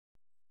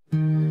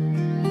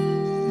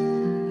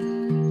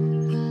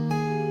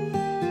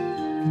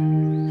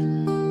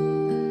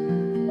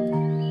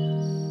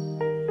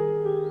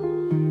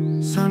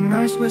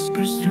Stars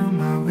whispers through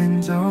my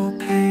window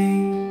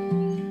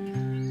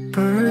pane.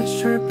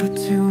 Birds chirp a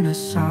tune, a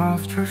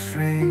soft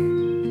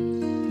refrain.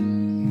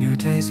 New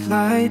day's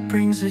light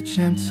brings a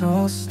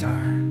gentle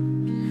start.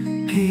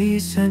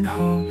 Peace and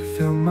hope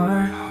fill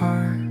my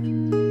heart.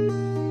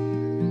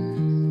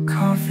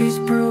 Coffee's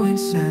brewing,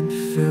 scent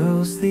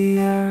fills the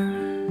air.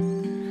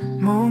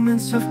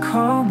 Moments of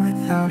calm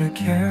without a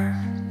care.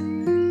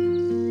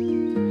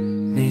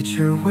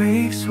 Nature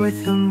wakes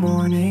with the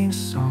morning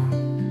song.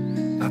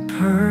 A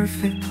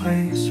perfect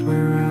place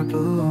where I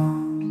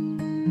belong.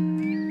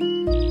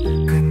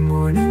 Good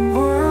morning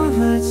world,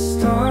 let's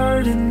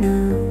start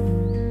anew.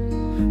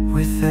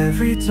 With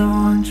every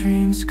dawn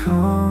dreams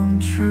come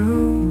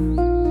true.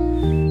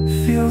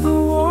 Feel the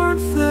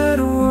warmth, let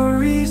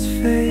worries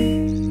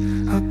fade.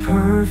 A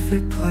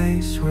perfect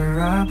place where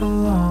I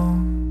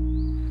belong.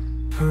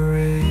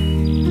 Parade.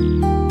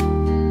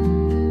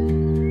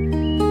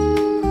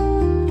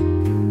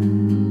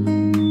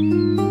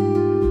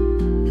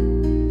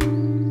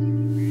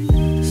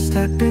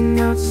 Stepping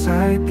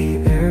outside, the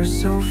air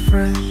so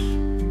fresh.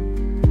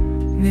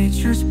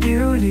 Nature's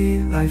beauty,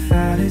 life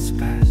at its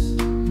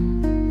best.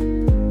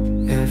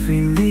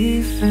 Every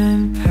leaf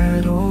and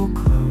petal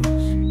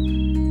glows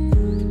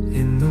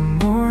in the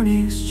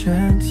morning's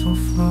gentle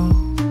flow.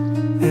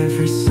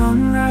 Every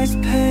sunrise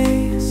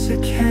paints a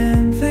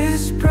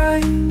canvas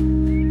bright.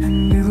 A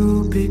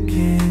new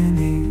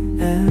beginning,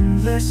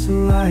 endless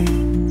light.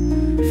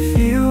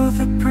 Feel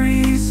the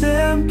breeze,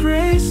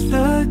 embrace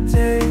the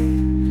day.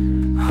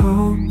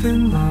 Hope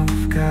and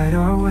love guide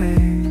our way.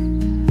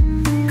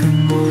 Good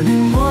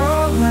morning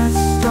world, let's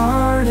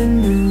start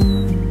anew.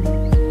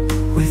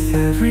 With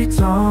every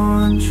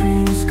dawn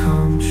dreams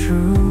come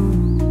true.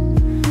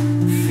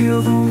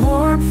 Feel the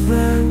warmth,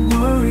 let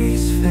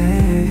worries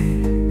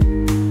fade.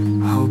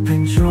 Hope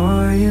and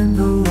joy in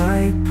the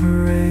light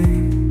parade.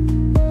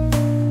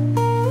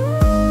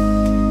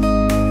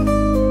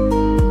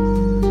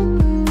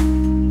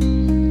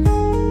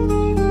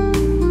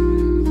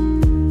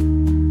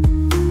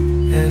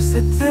 As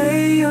the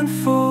day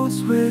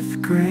unfolds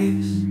with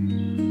grace,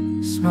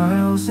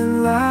 smiles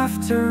and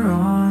laughter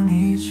on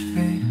each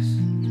face.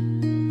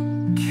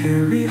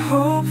 Carry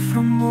hope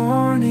from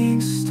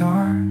morning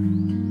star.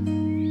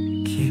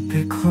 Keep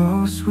it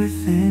close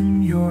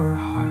within your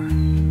heart.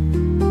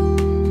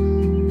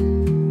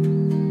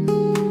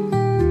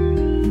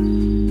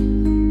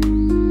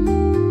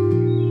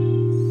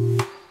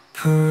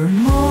 Good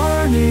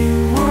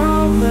morning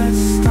world,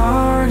 let's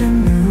start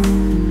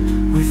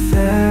anew. With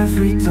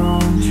every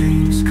dawn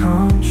dreams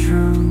come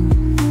true.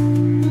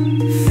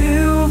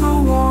 Feel the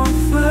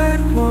warmth, let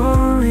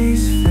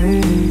worries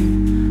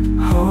fade.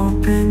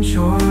 Hope and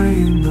joy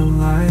in the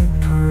light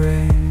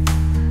parade.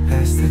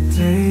 As the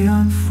day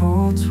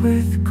unfolds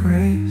with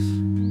grace,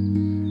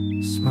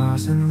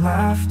 smiles and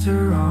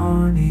laughter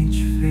on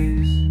each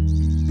face.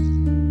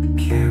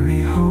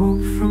 Carry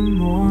hope from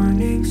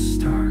morning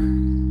star.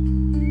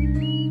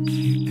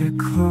 Keep it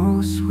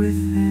close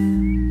with